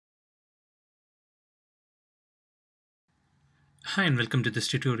Hi and welcome to this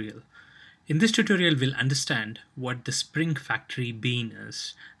tutorial. In this tutorial, we'll understand what the Spring Factory Bean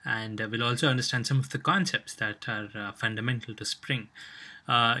is, and we'll also understand some of the concepts that are fundamental to Spring.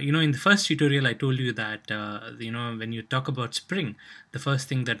 In the first tutorial, I told you that when you talk about Spring, the first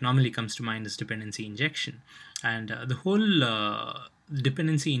thing that normally comes to mind is dependency injection, and the whole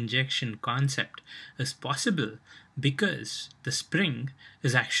dependency injection concept is possible because the Spring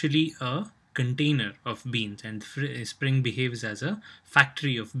is actually a container of beans, and Spring behaves as a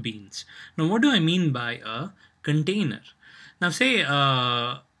factory of beans. Now, what do I mean by a container? Now, say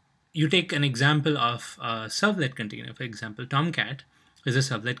you take an example of a servlet container. For example, Tomcat is a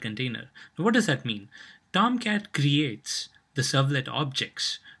servlet container. Now, what does that mean? Tomcat creates the servlet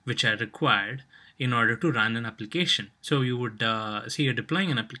objects which are required in order to run an application. So you would say you're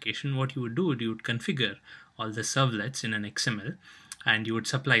deploying an application. What you would do, you would configure all the servlets in an XML, and you would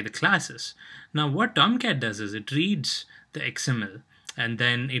supply the classes. Now, what Tomcat does is it reads the XML, and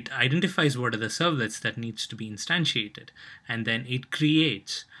then it identifies what are the servlets that needs to be instantiated, and then it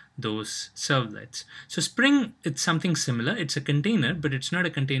creates those servlets. So Spring, it's something similar. It's a container, but it's not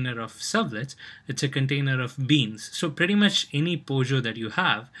a container of servlets. It's a container of beans. So pretty much any Pojo that you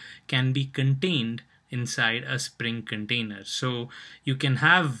have can be contained inside a Spring container. So you can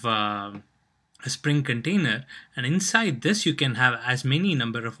have a Spring container, and inside this you can have as many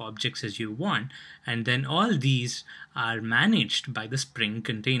number of objects as you want, and then all these are managed by the Spring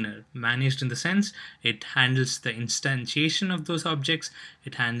container. Managed in the sense it handles the instantiation of those objects,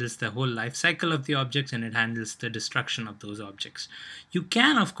 it handles the whole life cycle of the objects, and it handles the destruction of those objects. You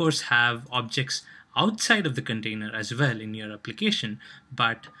can of course have objects outside of the container as well in your application,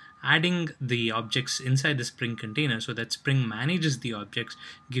 but adding the objects inside the Spring container so that Spring manages the objects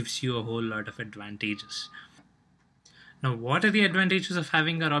gives you a whole lot of advantages. Now, what are the advantages of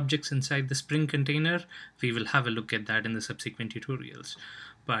having our objects inside the Spring container? We will have a look at that in the subsequent tutorials.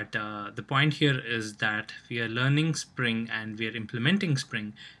 But the point here is that we are learning Spring and we are implementing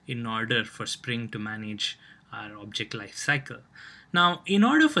Spring in order for Spring to manage our object lifecycle. Now, in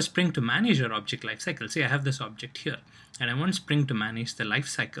order for Spring to manage our object lifecycle, say I have this object here, and I want Spring to manage the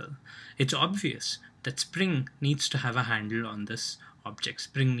lifecycle, it's obvious that Spring needs to have a handle on this object.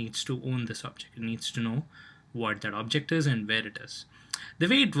 Spring needs to own this object. It needs to know what that object is and where it is. The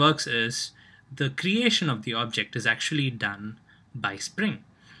way it works is the creation of the object is actually done by Spring.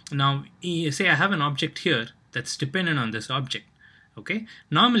 Now, say I have an object here that's dependent on this object. Okay.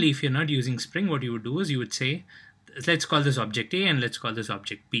 Normally, if you're not using Spring, what you would do is you would say, let's call this object A and let's call this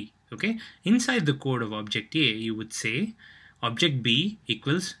object B. Okay. Inside the code of object A, you would say object B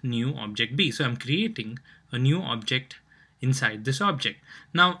equals new object B. So I'm creating a new object inside this object.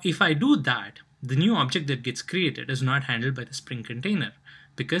 Now, if I do that, the new object that gets created is not handled by the Spring container,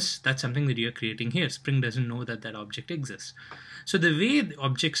 because that's something that you're creating here. Spring doesn't know that that object exists. So the way the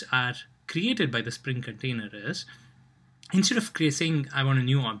objects are created by the Spring container is, instead of saying I want a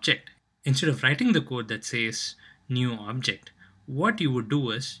new object, instead of writing the code that says new object, what you would do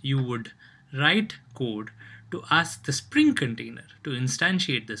is you would write code to ask the Spring container to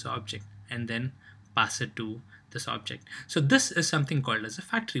instantiate this object and then pass it to this object. So this is something called as a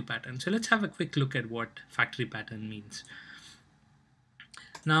factory pattern. So let's have a quick look at what factory pattern means.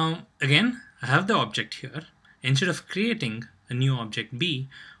 Now, again, I have the object here. Instead of creating a new object B,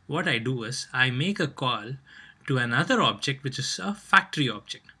 what I do is I make a call to another object, which is a factory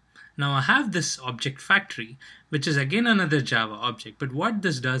object. Now I have this object factory, which is again another Java object. But what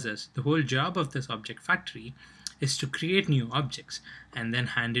this does is, the whole job of this object factory is to create new objects and then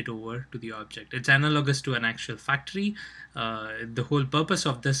hand it over to the object. It's analogous to an actual factory. The whole purpose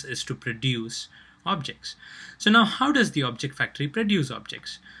of this is to produce objects. So now, how does the object factory produce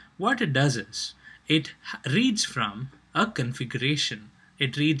objects? What it does is it reads from a configuration.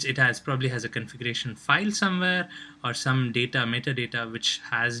 It probably has a configuration file somewhere, or some metadata, which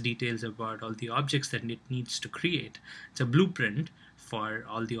has details about all the objects that it needs to create. It's a blueprint for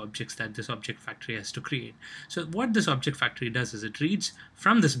all the objects that this object factory has to create. So what this object factory does is it reads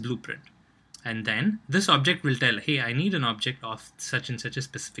from this blueprint, and then this object will tell, hey, I need an object of such and such a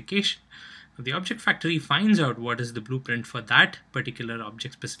specification. The object factory finds out what is the blueprint for that particular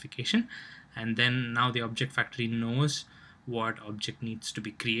object specification, and then now the object factory knows what object needs to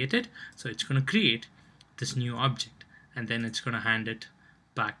be created. So it's going to create this new object, and then it's going to hand it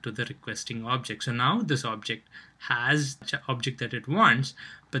back to the requesting object. So now this object has the object that it wants,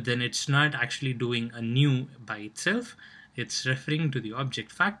 but then it's not actually doing a new by itself. It's referring to the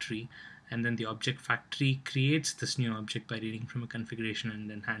object factory, and then the object factory creates this new object by reading from a configuration and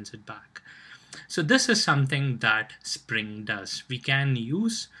then hands it back. So this is something that Spring does. We can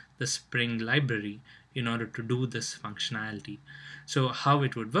use the Spring library in order to do this functionality. So how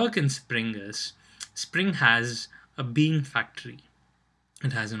it would work in Spring is, Spring has a bean factory.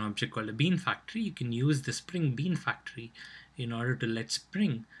 It has an object called a bean factory. You can use the Spring bean factory in order to let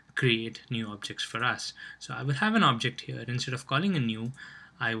Spring create new objects for us. So I will have an object here. Instead of calling a new,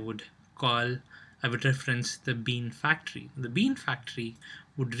 I would reference the bean factory. The bean factory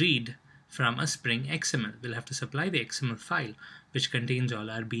would read from a Spring XML. We'll have to supply the XML file which contains all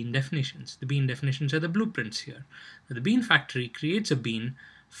our bean definitions. The bean definitions are the blueprints here. Now, the bean factory creates a bean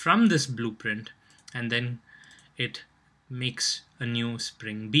from this blueprint, and then it makes a new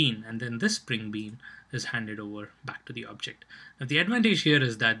Spring bean, and then this Spring bean is handed over back to the object. Now the advantage here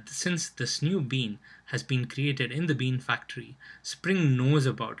is that since this new bean has been created in the bean factory, Spring knows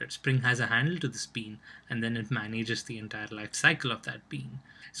about it. Spring has a handle to this bean, and then it manages the entire life cycle of that bean.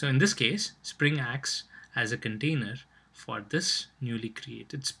 So in this case, Spring acts as a container for this newly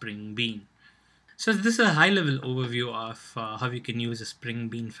created Spring bean. So this is a high-level overview of how you can use a Spring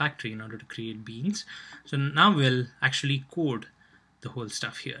Bean factory in order to create beans. So now we'll actually code the whole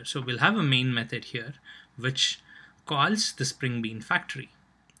stuff here. So we'll have a main method here which calls the Spring Bean factory,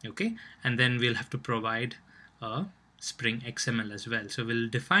 okay? And then we'll have to provide a Spring XML as well. So we'll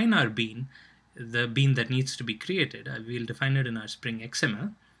define our bean, the bean that needs to be created. We'll define it in our Spring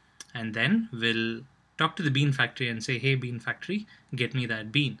XML, and then we'll talk to the bean factory and say, hey, bean factory, get me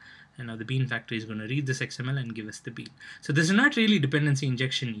that bean. And now the bean factory is going to read this XML and give us the bean. So this is not really dependency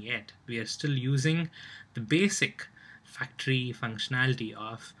injection yet. We are still using the basic factory functionality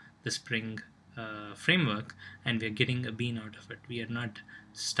of the Spring framework, and we are getting a bean out of it. We are not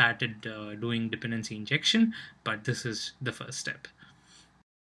started doing dependency injection, but this is the first step.